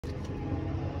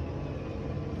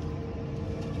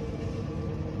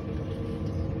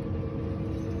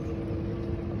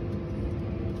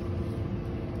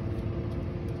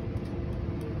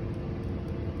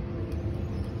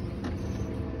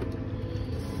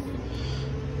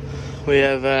We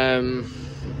have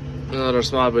another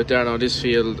small bit there now, this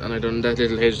field, and I done that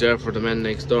little hedge there for the men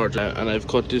next door, and I've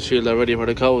cut this field already where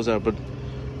the cows are, but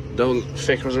the whole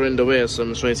feckers are in the way, so I'm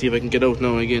just trying to see if I can get out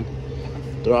now again.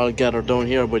 They're all gathered down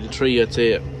here by the tree, I'd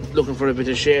say, looking for a bit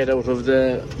of shade out of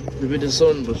the bit of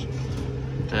sun, but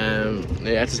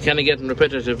yeah, it's kind of getting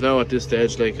repetitive now at this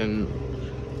stage, like, and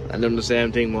then the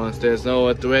same thing most days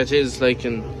now, the way it is, like,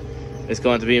 and it's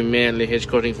going to be mainly hedge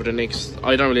cutting for the next,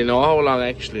 I don't really know how long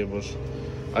actually, but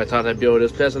I thought I'd be out of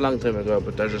this place a long time ago,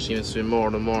 but there just seems to be more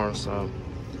and more, so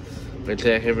we'll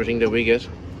take everything that we get.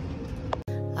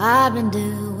 I've been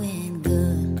doing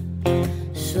good,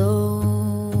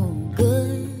 so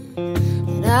good,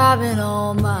 and I've been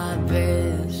on my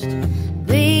best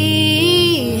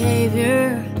behavior.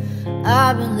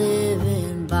 I've been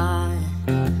living by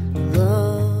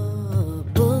the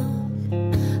book.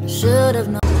 I should have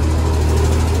known.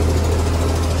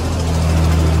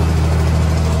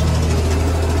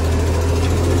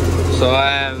 So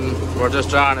we're just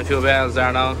drawing a few bales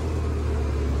there now.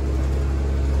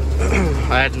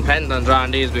 I hadn't planned on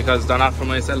drawing these because they're not for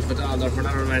myself at all, they're for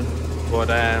another man. But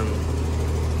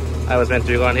I was meant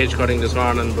to be going hedge cutting this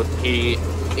morning, but he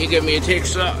gave me a tick,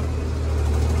 so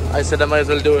I said I might as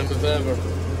well do him a favour.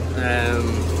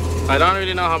 I don't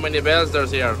really know how many bales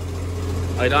there's here.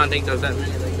 I don't think there's that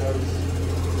many. Like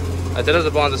I think there's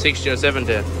about 60 or 70.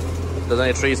 There's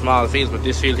only 3 small fields, but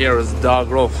this field here is dog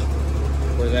rough.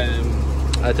 But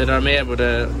I think they're made with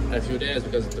a few days,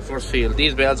 because the first field,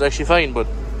 these bales are actually fine, but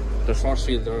the first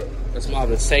field are a small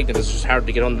bit stagnant. It's just hard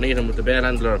to get underneath them with the bale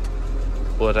handler.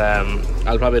 But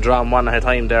I'll probably draw them one at a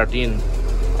time there, Dean.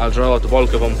 I'll draw out the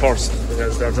bulk of them first,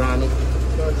 because they're drawing them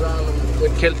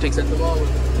with Celtics at the moment.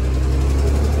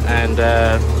 And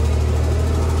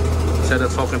instead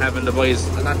of fucking having the boys,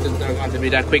 not that they're going to be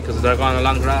that quick, because they're going a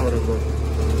long draw with them, but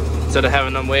instead of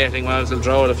having them waiting, well, I'll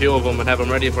draw out a few of them and have them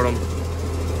ready for them.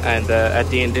 And at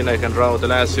the end, then I can draw out the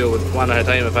last few with one at a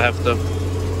time if I have to.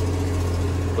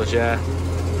 But yeah,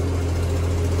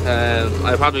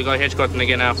 I'll probably go hedge cutting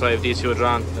again after I have these few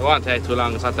drawn. It won't take too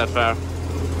long, it's not that far.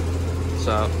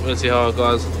 So we'll see how it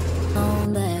goes.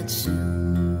 That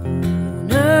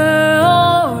sooner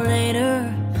or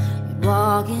later you'd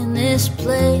walk in this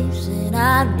place and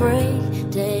I'd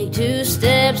break, take 2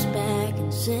 steps back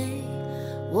and say,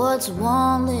 what's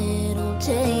one little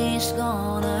taste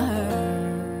gonna hurt?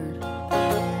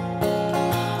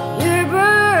 You're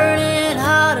burning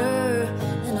hotter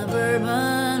than a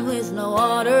bourbon with no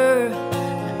water.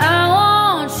 I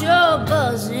want your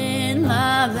buzz in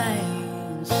my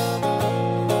veins.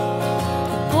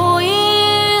 Boy,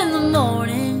 in the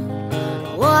morning,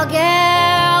 walk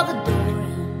out the door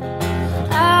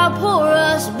and I'll pour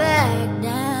us back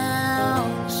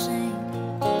down the sink.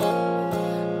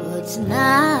 But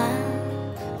tonight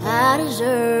I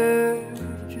deserve a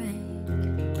drink.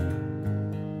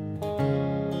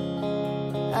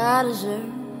 I deserve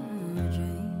a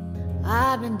drink.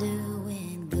 I've been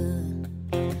doing good,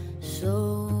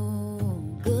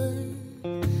 so good,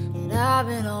 and I've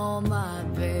been on my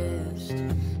best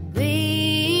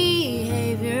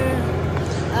behavior.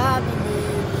 I've been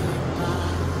living by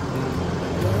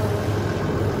the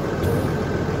book.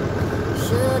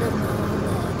 Should have known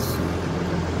that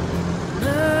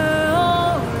sooner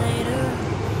or later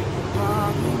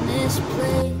walk in this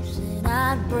place and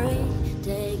I'd break,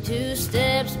 take 2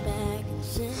 steps back and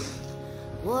say,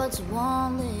 what's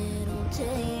one little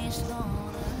taste gonna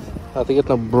hurt? I have to get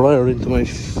the briar into my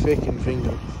fucking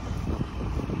finger.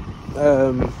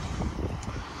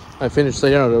 I finished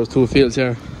here, there was 2 fields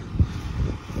here.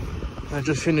 I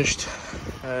just finished.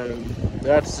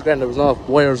 The artist again, there was no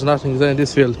wires, nothing in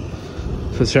this field.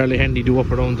 So it's fairly handy to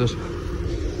up around it.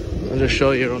 I'll just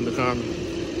show you around the corner.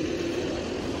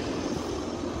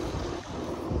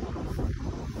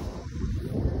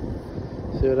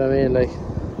 See what I mean, like.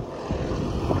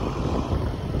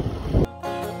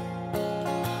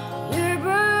 You're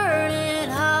burning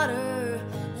hotter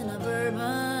than a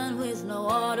bourbon with no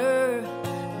water.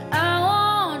 I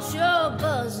want your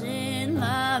buzz in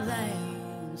my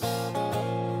veins.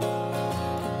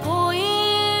 Boy,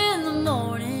 in the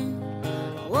morning,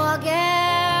 walk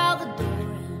out the door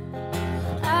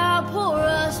and I'll pour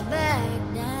us back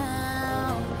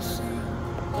down the sink.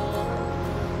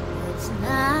 But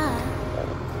tonight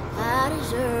I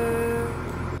deserve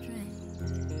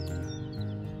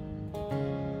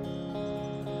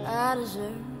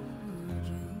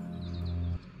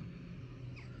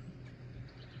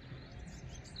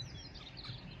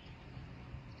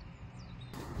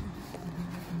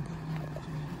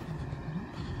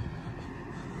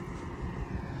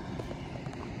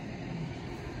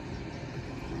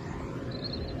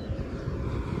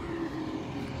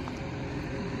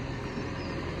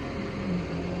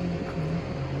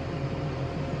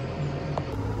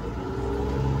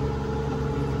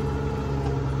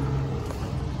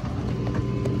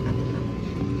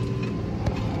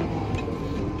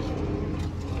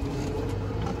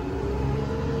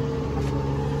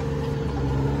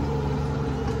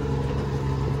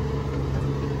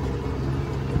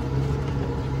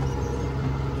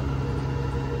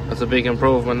That's a big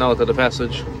improvement now to the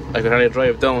passage. I could hardly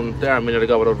drive down there a minute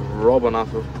ago without rubbing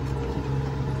off it.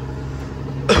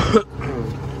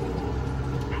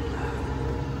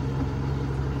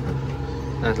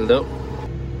 That'll do.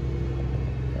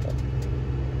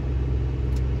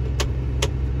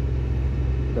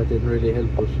 That didn't really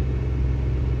help us.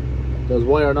 There's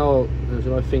wire now, you see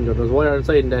my finger, there's wire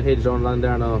inside in that hedge down along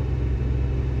there now.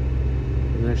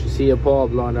 You can actually see a paw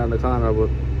blowing down the corner,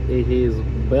 but it is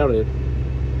buried.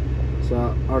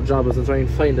 So our job is to try and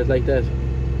find it like that.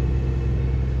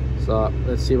 So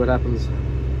let's see what happens.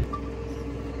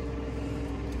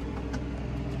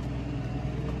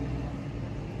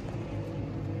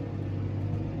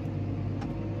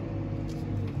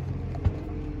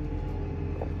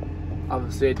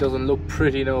 Obviously it doesn't look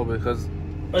pretty now because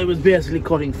I was basically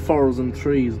cutting firs and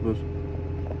trees, but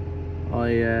I'll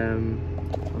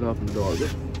open the door a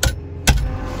bit.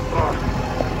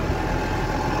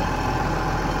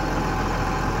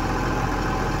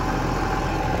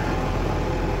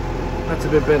 That's a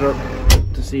bit better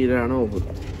to see there now, but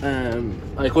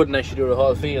I couldn't actually do the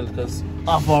whole field because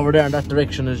off over there in that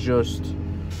direction is just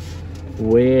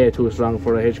way too strong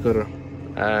for a hedge cutter.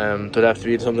 It'd have to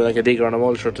be something like a digger and a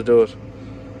mulcher to do it.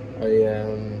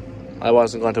 I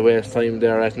wasn't going to waste time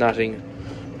there at Notting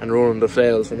and ruin the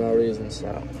flails for no reason,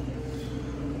 so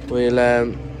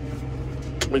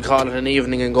we'll call it an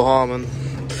evening and go home and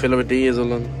fill it with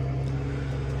diesel. And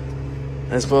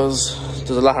I suppose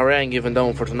there's a lot of rain given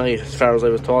down for tonight as far as I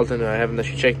was told. I haven't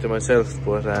actually checked it myself,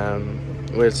 but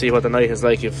we'll see what the night is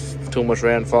like. If too much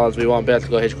rain falls, we won't be able to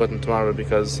go hedge cutting tomorrow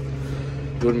because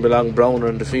it wouldn't be long browner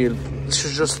in the field. It's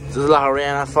just there's a lot of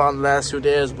rain that fallen the last few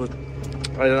days, but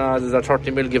I don't know, there's a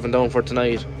 30 mil given down for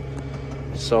tonight.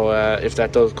 So if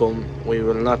that does come, we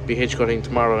will not be hedge cutting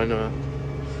tomorrow anyway.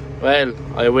 Well,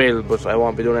 I will, but I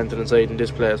won't be doing anything inside in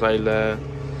this place. I'll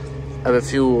have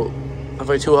two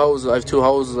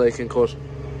houses I can cut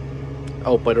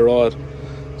out by the road.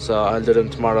 So I'll do them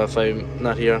tomorrow if I'm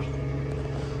not here.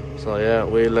 So yeah,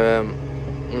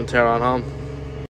 we'll tear on home.